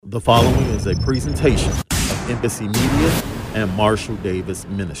The following is a presentation of Embassy Media and Marshall Davis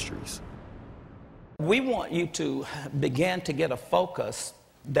Ministries. We want you to begin to get a focus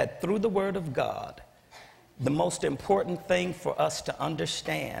that through the Word of God, the most important thing for us to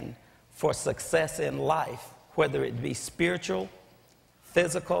understand for success in life, whether it be spiritual,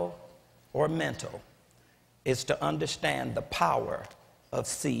 physical, or mental, is to understand the power of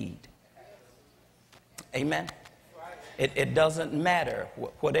seed. Amen. It doesn't matter.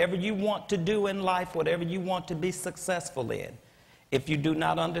 Whatever you want to do in life, whatever you want to be successful in, if you do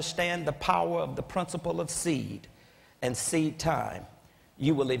not understand the power of the principle of seed and seed time,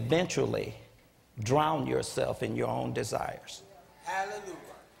 you will eventually drown yourself in your own desires. Hallelujah.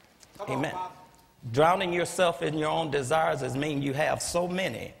 Amen. Drowning yourself in your own desires is mean you have so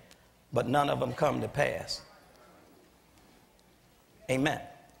many, but none of them come to pass. Amen.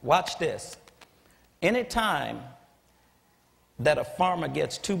 Watch this. Anytime that a farmer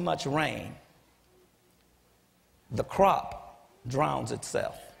gets too much rain, the crop drowns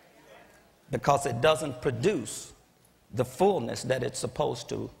itself because it doesn't produce the fullness that it's supposed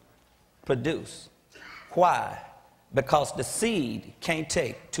to produce. Why? Because the seed can't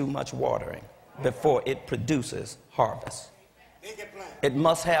take too much watering before it produces harvest. It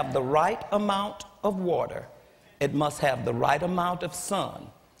must have the right amount of water. It must have the right amount of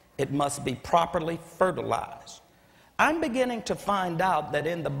sun. It must be properly fertilized. I'm beginning to find out that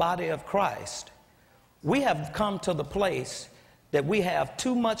in the body of Christ, we have come to the place that we have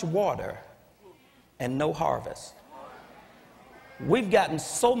too much water and no harvest. We've gotten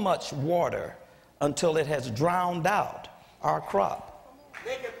so much water until it has drowned out our crop.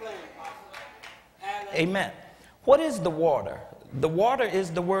 Amen. What is the water? The water is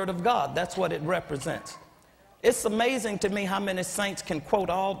the Word of God. That's what it represents. It's amazing to me how many saints can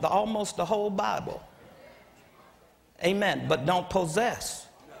quote almost the whole Bible. Amen. But don't possess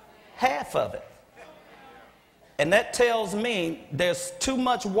half of it. And that tells me there's too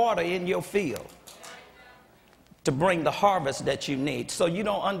much water in your field to bring the harvest that you need. So you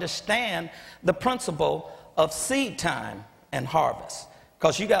don't understand the principle of seed time and harvest,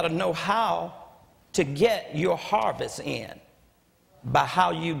 because you got to know how to get your harvest in by how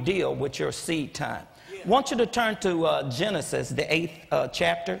you deal with your seed time. I want you to turn to Genesis, the 8th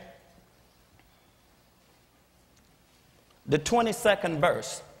chapter, the 22nd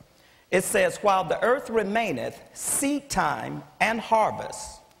verse. It says, while the earth remaineth, seed time and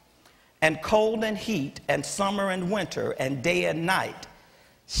harvest, and cold and heat, and summer and winter, and day and night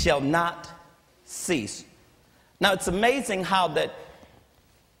shall not cease. Now, it's amazing how that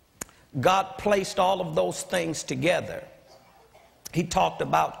God placed all of those things together. He talked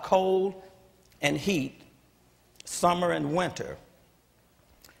about cold and heat, summer and winter,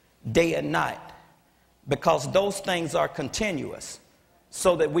 day and night, because those things are continuous,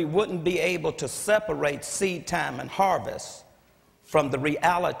 so that we wouldn't be able to separate seed time and harvest from the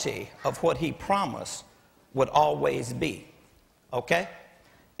reality of what he promised would always be. Okay?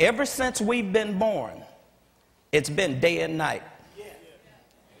 Ever since we've been born, it's been day and night.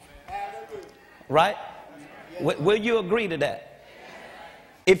 Right? Will you agree to that?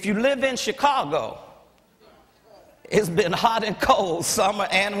 If you live in Chicago, it's been hot and cold, summer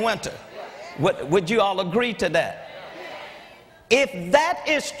and winter. Would you all agree to that? If that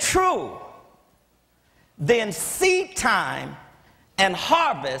is true, then seed time and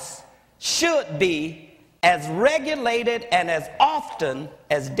harvest should be as regulated and as often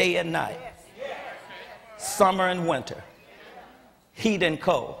as day and night, summer and winter, heat and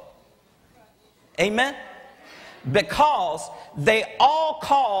cold. Amen? Because they all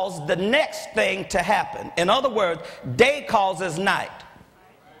cause the next thing to happen. In other words, day causes night.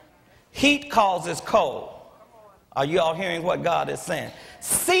 Heat causes cold. Are you all hearing what God is saying?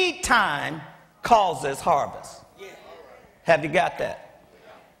 Seed time causes harvest. Have you got that?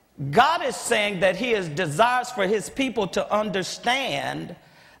 God is saying that he desires for his people to understand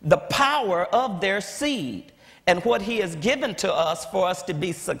the power of their seed and what he has given to us for us to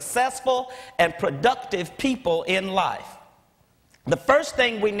be successful and productive people in life. The first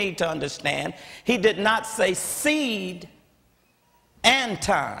thing we need to understand, he did not say seed and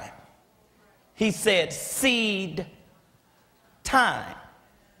time. He said seed time.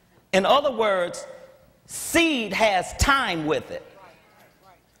 In other words, seed has time with it,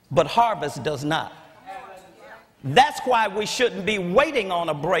 but harvest does not. That's why we shouldn't be waiting on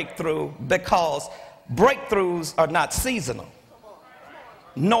a breakthrough, because breakthroughs are not seasonal,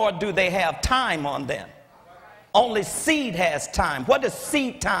 nor do they have time on them. Only seed has time. What does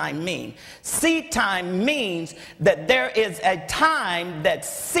seed time mean? Seed time means that there is a time that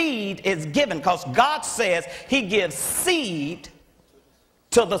seed is given, because God says he gives seed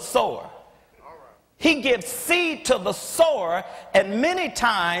to the sower. He gives seed to the sower, and many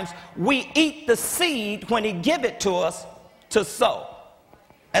times we eat the seed when he gives it to us to sow.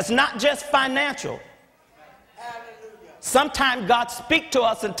 It's not just financial. Sometimes God speaks to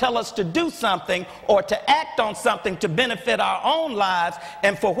us and tell us to do something or to act on something to benefit our own lives,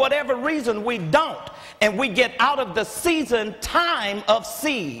 and for whatever reason we don't, and we get out of the season time of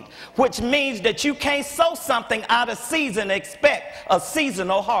seed, which means that you can't sow something out of season and expect a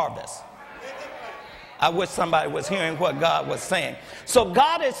seasonal harvest. I wish somebody was hearing what God was saying. So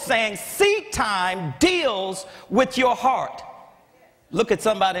God is saying seed time deals with your heart. Look at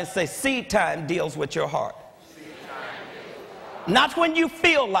somebody and say, seed time deals with your heart. Not when you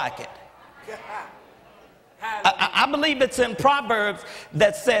feel like it. I believe it's in Proverbs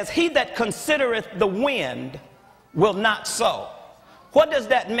that says, he that considereth the wind will not sow. What does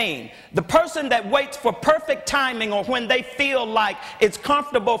that mean? The person that waits for perfect timing or when they feel like it's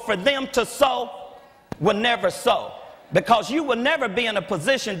comfortable for them to sow will never sow, because you will never be in a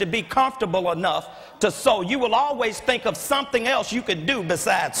position to be comfortable enough to sow. You will always think of something else you could do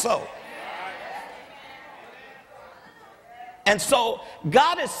besides sow. And so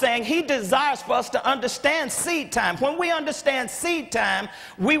God is saying he desires for us to understand seed time. When we understand seed time,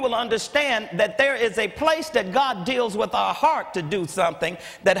 we will understand that there is a place that God deals with our heart to do something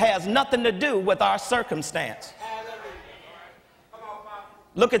that has nothing to do with our circumstance.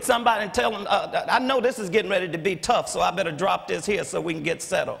 Look at somebody and tell them, I know this is getting ready to be tough, so I better drop this here so we can get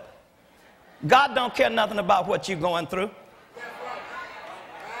settled. God don't care nothing about what you're going through.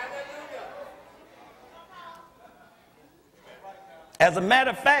 As a matter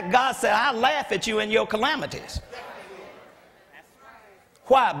of fact, God said, I laugh at you in your calamities.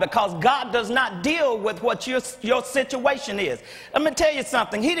 Why? Because God does not deal with what your situation is. Let me tell you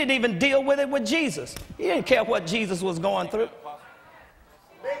something. He didn't even deal with it with Jesus. He didn't care what Jesus was going through.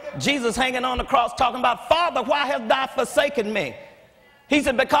 Jesus hanging on the cross talking about, Father, why hast thou forsaken me? He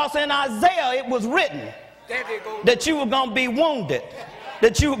said, because in Isaiah it was written that you were going to be wounded,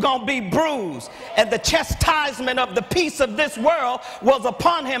 that you were going to be bruised, and the chastisement of the peace of this world was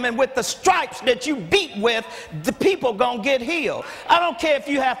upon him, and with the stripes that you beat with, the people going to get healed. I don't care if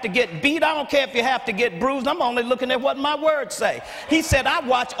you have to get beat. I don't care if you have to get bruised. I'm only looking at what my words say. He said, I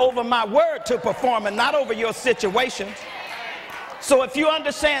watch over my word to perform and not over your situation. So if you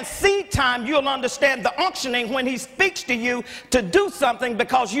understand seed time, you'll understand the unctioning when he speaks to you to do something,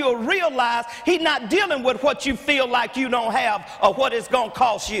 because you'll realize he's not dealing with what you feel like you don't have or what it's going to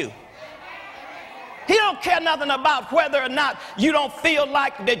cost you. He don't care nothing about whether or not you don't feel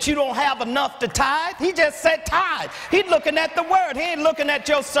like that you don't have enough to tithe. He just said tithe. He's looking at the word. He ain't looking at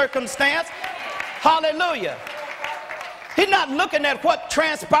your circumstance. Hallelujah. He's not looking at what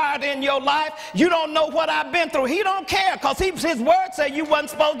transpired in your life. You don't know what I've been through. He don't care, because his word said you wasn't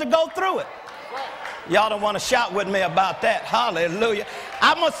supposed to go through it. Y'all don't want to shout with me about that. Hallelujah.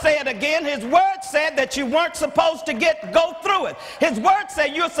 I'm going to say it again. His word said that you weren't supposed to go through it. His word said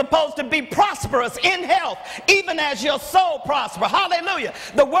you're supposed to be prosperous in health, even as your soul prosper. Hallelujah.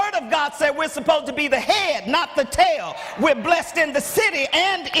 The word of God said we're supposed to be the head, not the tail. We're blessed in the city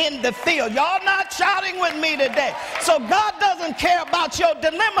and in the field. Y'all not shouting with me today. So God doesn't care about your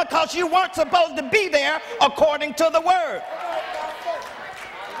dilemma, because you weren't supposed to be there according to the word.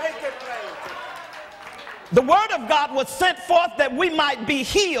 The word of God was sent forth that we might be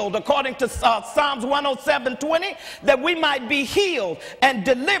healed, according to Psalms 107:20, that we might be healed and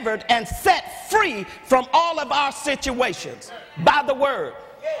delivered and set free from all of our situations by the word.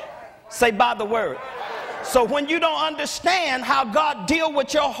 Say, by the word. So when you don't understand how God deals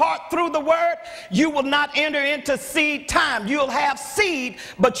with your heart through the word, you will not enter into seed time. You'll have seed,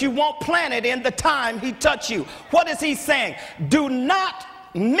 but you won't plant it in the time he touched you. What is he saying? Do not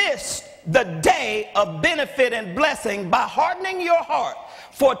miss the day of benefit and blessing by hardening your heart,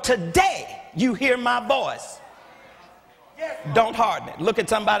 for today you hear my voice. Don't harden it. Look at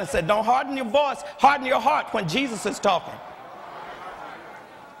somebody and say, don't harden your voice, harden your heart when Jesus is talking.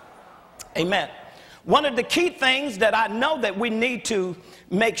 Amen. One of the key things that I know that we need to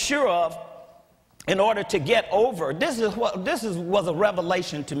make sure of in order to get over, this was a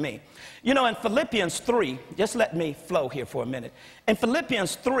revelation to me. You know, in Philippians 3, just let me flow here for a minute. In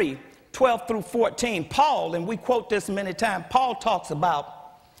Philippians 3, 12 through 14, Paul, and we quote this many times, Paul talks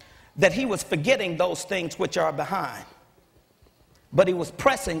about that he was forgetting those things which are behind, but he was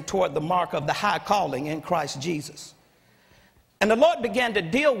pressing toward the mark of the high calling in Christ Jesus. And the Lord began to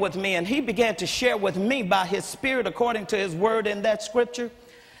deal with me, and he began to share with me by his Spirit, according to his word in that scripture,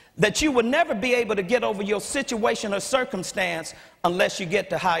 that you will never be able to get over your situation or circumstance unless you get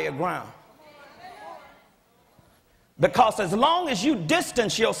to higher ground. Because as long as you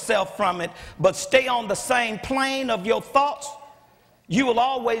distance yourself from it, but stay on the same plane of your thoughts, you will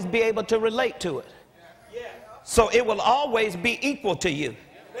always be able to relate to it. So it will always be equal to you.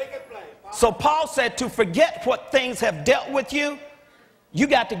 So Paul said to forget what things have dealt with you, you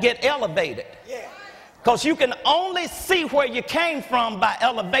got to get elevated. Because you can only see where you came from by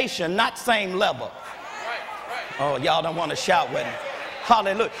elevation, not same level. Oh, y'all don't want to shout with me.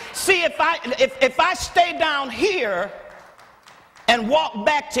 Hallelujah. See, if I stay down here and walk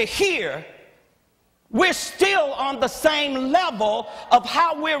back to here, we're still on the same level of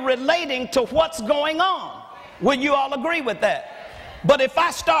how we're relating to what's going on. Will you all agree with that? But if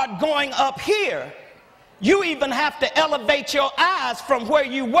I start going up here, you even have to elevate your eyes from where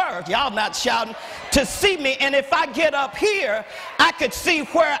you were. Y'all not shouting to see me. And if I get up here, I could see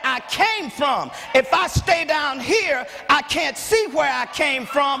where I came from. If I stay down here, I can't see where I came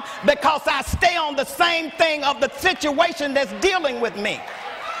from because I stay on the same thing of the situation that's dealing with me.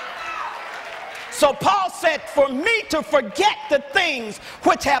 So Paul said, for me to forget the things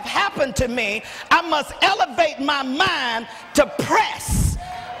which have happened to me, I must elevate my mind to press,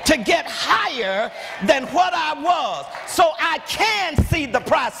 to get higher than what I was, so I can see the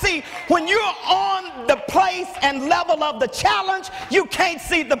prize. See, when you're on the place and level of the challenge, you can't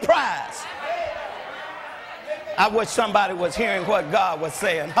see the prize. I wish somebody was hearing what God was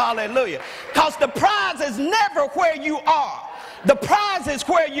saying. Hallelujah. Because the prize is never where you are. The prize is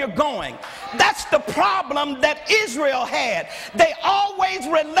where you're going. That's the problem that Israel had. They always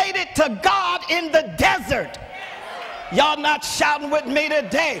related to God in the desert. Y'all not shouting with me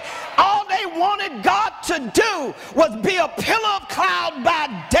today. All they wanted God to do was be a pillar of cloud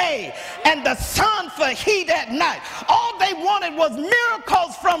by day and the sun for heat at night. All they wanted was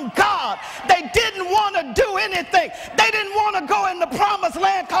miracles from God. They didn't want to do anything. They didn't want to go in the promised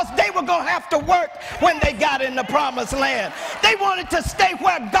land because they were going to have to work when they got in the promised land. They wanted to stay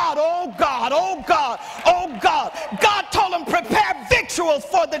where God, oh God, oh God, oh God. God told them, prepare victuals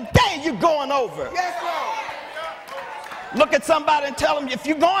for the day you're going over. Yes, Lord. Look at somebody and tell them, if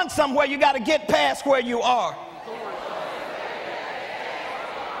you're going somewhere, you got to get past where you are.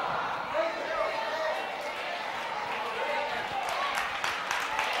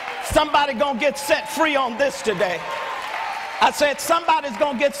 Somebody gonna get set free on this today. I said somebody's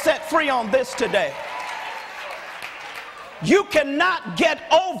gonna get set free on this today. You cannot get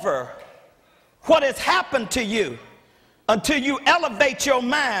over what has happened to you until you elevate your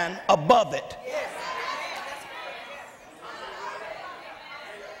mind above it.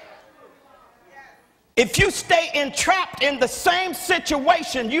 If you stay entrapped in the same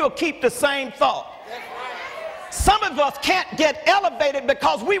situation, you'll keep the same thought. Some of us can't get elevated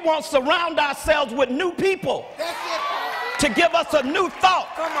because we won't surround ourselves with new people to give us a new thought.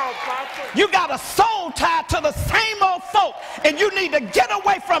 Come on, Pastor. You got a soul tie to the same old folk, and you need to get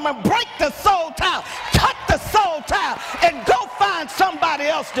away from them, break the soul tie, cut the soul tie, and go find somebody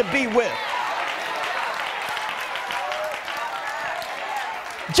else to be with.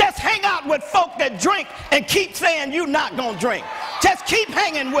 Just hang out with folk that drink and keep saying you're not going to drink. Just keep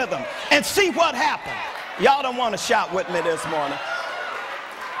hanging with them and see what happens. Y'all don't want to shout with me this morning.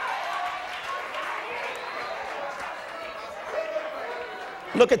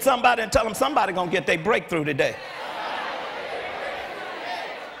 Look at somebody and tell them somebody going to get their breakthrough today.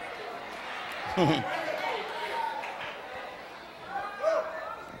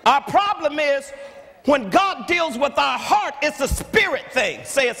 Our problem is, when God deals with our heart, it's a spirit thing.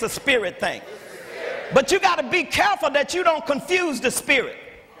 Say it's a spirit thing. But you got to be careful that you don't confuse the spirit.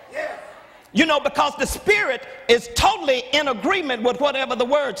 You know, because the spirit is totally in agreement with whatever the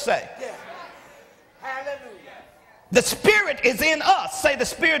words say. The spirit is in us. Say the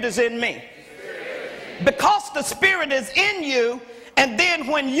spirit is in me. Because the spirit is in you, and then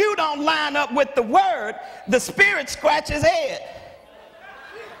when you don't line up with the word, the spirit scratches head.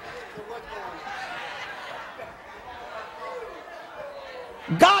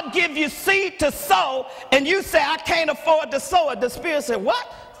 God give you seed to sow, and you say, I can't afford to sow it. The Spirit said, what?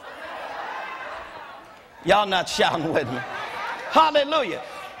 Y'all not shouting with me. Hallelujah.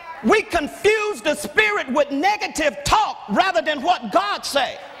 We confuse the Spirit with negative talk rather than what God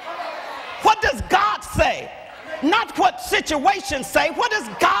say. What does God say? Not what situations say. What does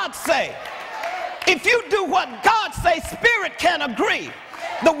God say? If you do what God say, Spirit can agree.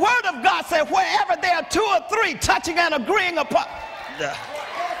 The Word of God said, wherever there are two or three touching and agreeing upon.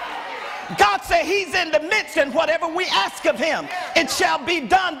 God said he's in the midst, and whatever we ask of him, it shall be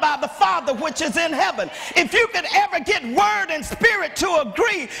done by the Father which is in heaven. If you could ever get word and spirit to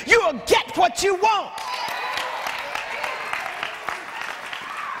agree, you will get what you want.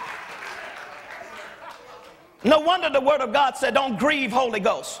 No wonder the word of God said, don't grieve Holy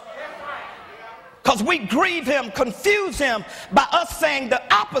Ghost. Because we grieve him, confuse him by us saying the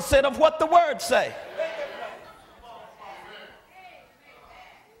opposite of what the word say.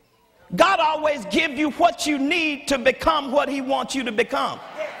 God always gives you what you need to become what he wants you to become.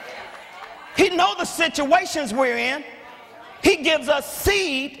 He knows the situations we're in. He gives us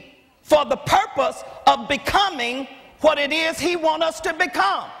seed for the purpose of becoming what it is he wants us to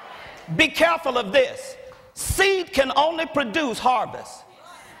become. Be careful of this. Seed can only produce harvest.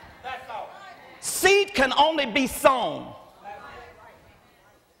 Seed can only be sown.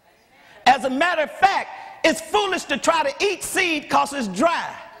 As a matter of fact, it's foolish to try to eat seed because it's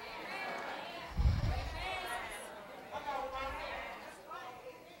dry.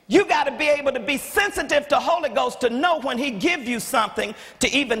 You got to be able to be sensitive to Holy Ghost to know when he gives you something to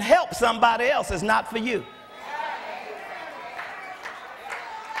even help somebody else is not for you.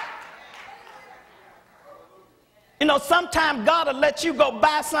 You know, sometimes God will let you go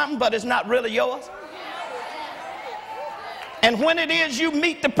buy something, but it's not really yours. And when it is you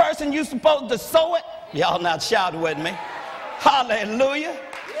meet the person you're supposed to sow it, y'all not shouting with me. Hallelujah.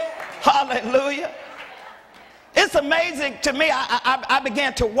 Hallelujah. It's amazing to me. I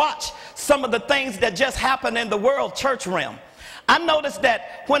began to watch some of the things that just happen in the world church realm. I noticed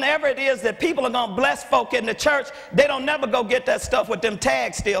that whenever it is that people are going to bless folk in the church, they don't never go get that stuff with them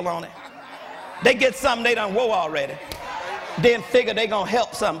tags still on it. They get something they done wore already. Then figure they going to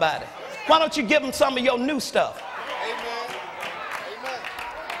help somebody. Why don't you give them some of your new stuff?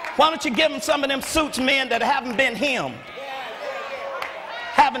 Why don't you give them some of them suits, men, that haven't been hemmed?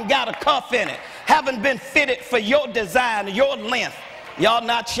 Haven't got a cuff in it. Haven't been fitted for your design, your length. Y'all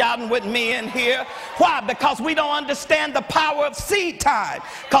not shouting with me in here. Why? Because we don't understand the power of seed time.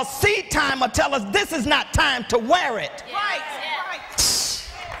 Because seed time will tell us this is not time to wear it. Right.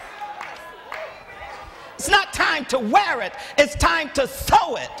 It's not time to wear it. It's time to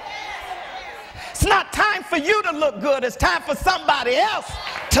sow it. It's not time for you to look good. It's time for somebody else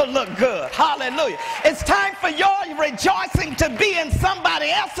to look good. Hallelujah. It's time for your rejoicing to be in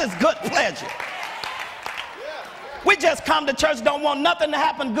somebody else's good pleasure. We just come to church, don't want nothing to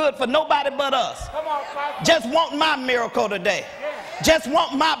happen good for nobody but us. Just want my miracle today. Just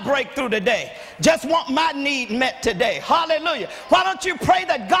want my breakthrough today. Just want my need met today. Hallelujah. Why don't you pray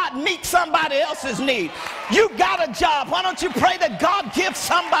that God meets somebody else's need? You got a job. Why don't you pray that God gives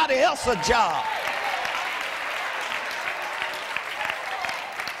somebody else a job?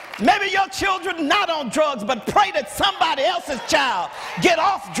 Maybe your children not on drugs, but pray that somebody else's child get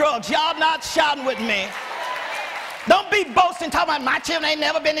off drugs. Y'all not shouting with me. Don't be boasting, talking about my children ain't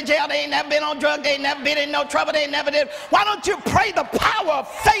never been in jail, they ain't never been on drugs, they ain't never been in no trouble, they ain't never did. Why don't you pray the power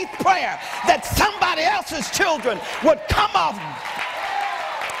of faith prayer that somebody else's children would come off?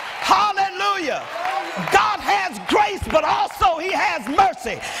 Hallelujah. God has grace, but also he has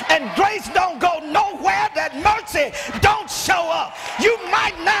mercy. And grace don't go nowhere that mercy don't show up. You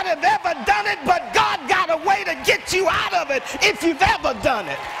might not have ever done it, but God got a way to get you out of it if you've ever done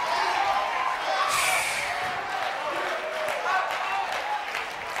it.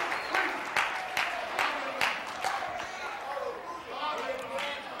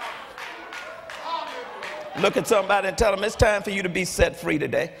 Look at somebody and tell them it's time for you to be set free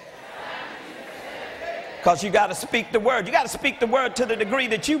today. Because you got to speak the word. You got to speak the word to the degree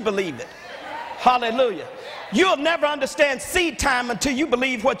that you believe it. Hallelujah. You'll never understand seed time until you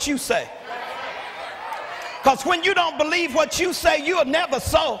believe what you say. Because when you don't believe what you say, you'll never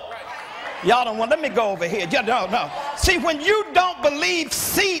sow. Y'all don't want, let me go over here. No. See, when you don't believe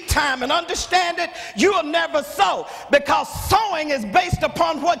seed time and understand it, you'll never sow. Because sowing is based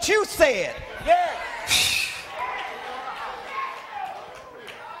upon what you said. Yeah.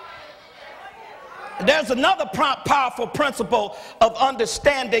 There's another powerful principle of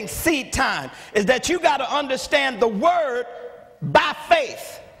understanding seed time is that you got to understand the word by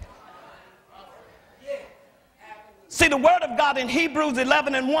faith. See, the word of God in Hebrews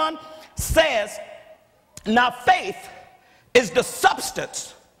 11:1 says, now faith is the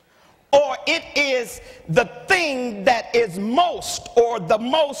substance, or it is the thing that is most, or the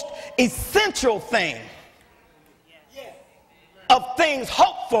most essential thing of things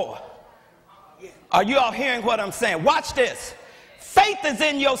hoped for. Are you all hearing what I'm saying? Watch this. Faith is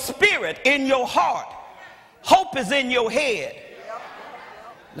in your spirit, in your heart. Hope is in your head.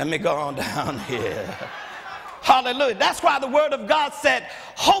 Let me go on down here. Hallelujah. That's why the word of God said,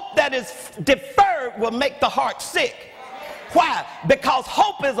 hope that is deferred will make the heart sick. Why? Because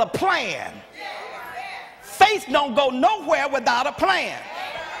hope is a plan. Faith don't go nowhere without a plan.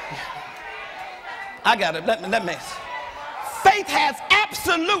 I got it. Let me. Faith has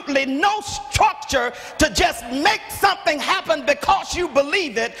absolutely no structure structure to just make something happen because you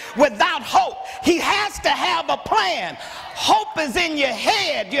believe it without hope. He has to have a plan. Hope is in your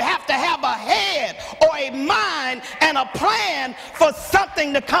head. You have to have a head or a mind and a plan for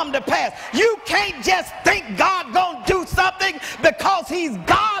something to come to pass. You can't just think God gonna do something because he's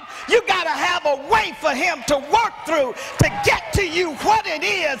God. You got to have a way for him to work through to get to you what it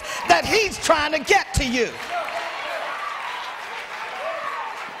is that he's trying to get to you.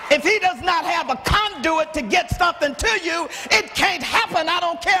 If he does not have a conduit to get something to you, it can't happen. I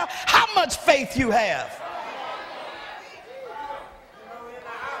don't care how much faith you have.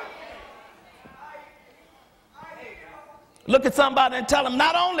 Look at somebody and tell them,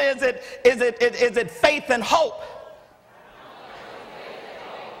 not only is it faith and hope,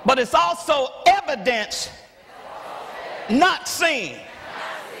 but it's also evidence not seen,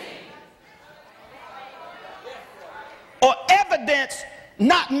 or evidence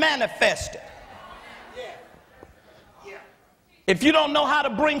not manifested. If you don't know how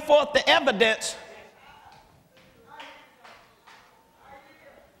to bring forth the evidence,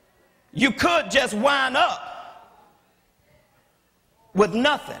 you could just wind up with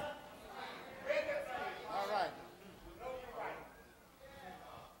nothing.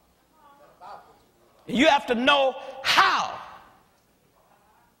 You have to know how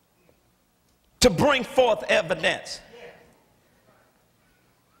to bring forth evidence.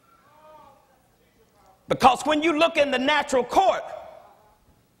 Because when you look in the natural court,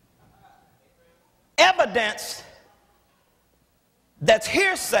 evidence that's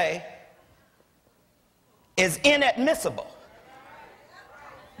hearsay is inadmissible.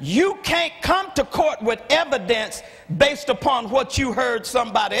 You can't come to court with evidence based upon what you heard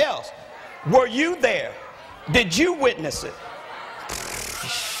somebody else. Were you there? Did you witness it?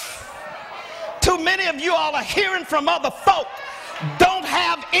 Too many of you all are hearing from other folk. Don't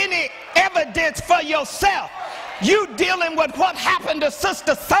have any evidence for yourself. You dealing with what happened to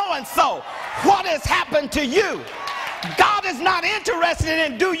sister so-and-so. What has happened to you? God is not interested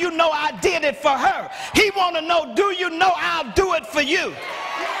in, do you know I did it for her? He want to know, do you know I'll do it for you?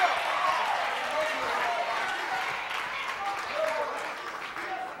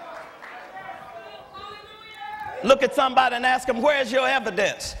 Look at somebody and ask them, where's your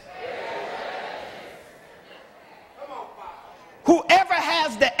evidence? Whoever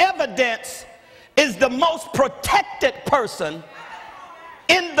has the evidence is the most protected person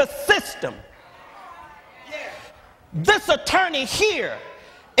in the system. This attorney here,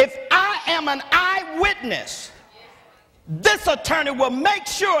 if I am an eyewitness, this attorney will make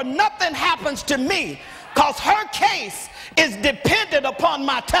sure nothing happens to me because her case is dependent upon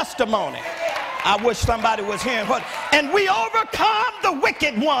my testimony. I wish somebody was hearing what. And we overcome the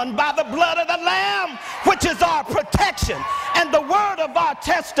wicked one by the blood of the Lamb, which is our protection, and the word of our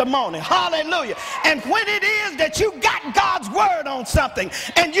testimony. Hallelujah. And when it is that you got God's word on something,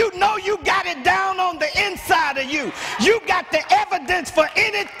 and you know you got it down on the inside of you, you got the evidence for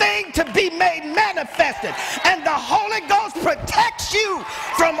anything to be made manifested. And the Holy Ghost protects you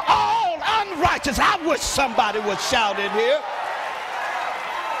from all unrighteousness. I wish somebody would shout in here.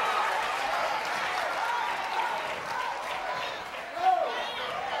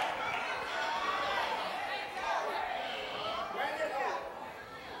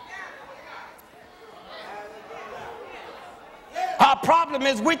 Our problem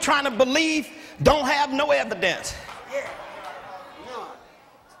is we're trying to believe, don't have no evidence.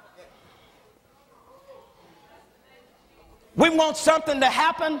 We want something to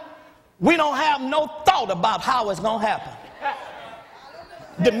happen. We don't have no thought about how it's going to happen.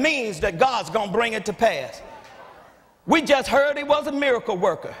 The means that God's going to bring it to pass. We just heard he was a miracle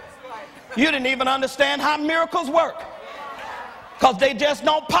worker. You didn't even understand how miracles work, because they just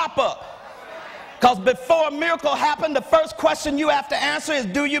don't pop up. Because before a miracle happened, the first question you have to answer is,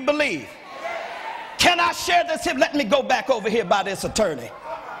 do you believe? Can I share this here? Let me go back over here by this attorney.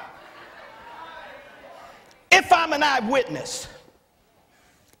 If I'm an eyewitness,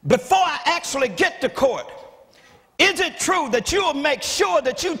 before I actually get to court, is it true that you'll make sure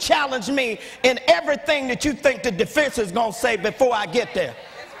that you challenge me in everything that you think the defense is going to say before I get there?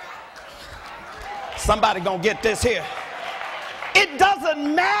 Somebody going to get this here. It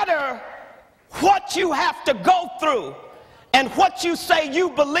doesn't matter what you have to go through and what you say you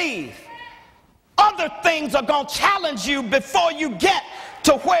believe. Other things are going to challenge you before you get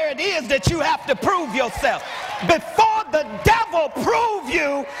to where it is that you have to prove yourself. Before the devil proves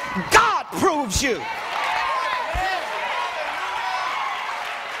you, God proves you.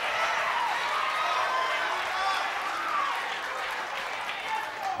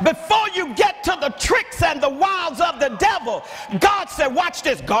 Before you get to the tricks and the wiles of the devil, God said, watch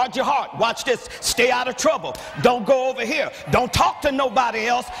this, guard your heart, watch this, stay out of trouble, don't go over here, don't talk to nobody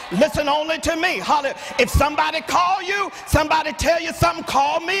else, listen only to me. Hallelujah. If somebody call you, somebody tell you something,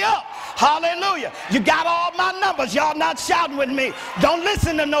 call me up. Hallelujah. You got all my numbers, y'all not shouting with me. Don't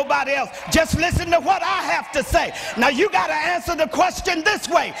listen to nobody else, just listen to what I have to say. Now you got to answer the question this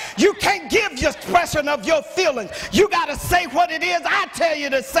way. You can't give your expression of your feelings. You got to say what it is I tell you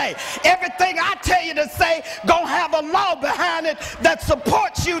to say. Everything I tell you to say gonna have a law behind it that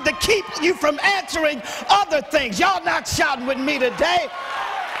supports you to keep you from answering other things. Y'all not shouting with me today.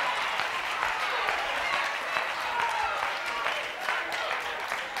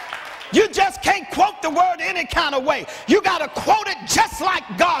 You just can't quote the word any kind of way. You got to quote it just like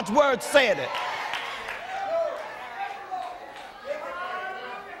God's word said it.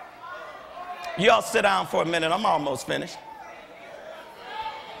 Y'all sit down for a minute. I'm almost finished.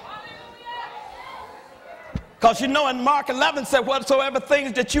 Because you know in Mark 11 said, whatsoever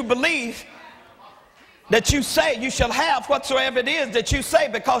things that you believe, that you say, you shall have whatsoever it is that you say,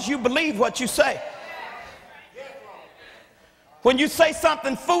 because you believe what you say. When you say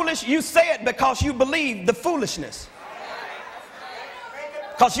something foolish, you say it because you believe the foolishness.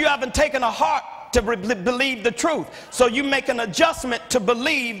 Because you haven't taken a heart to believe the truth. So you make an adjustment to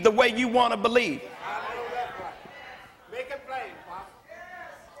believe the way you want to believe.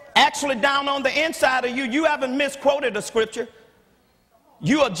 Actually, down on the inside of you, you haven't misquoted a scripture.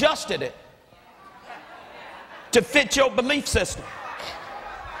 You adjusted it to fit your belief system.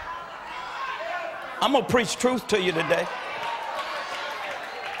 I'm going to preach truth to you today.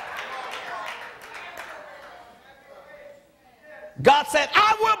 God said,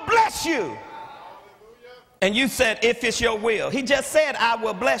 I will bless you. And you said, if it's your will. He just said, I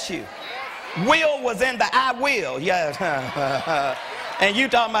will bless you. Will was in the I will. Yeah. And you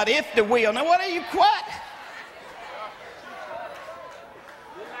talking about if the will. Now what are you, what?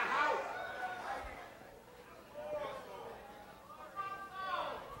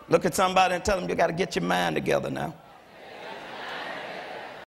 Look at somebody and tell them you got to get your mind together now.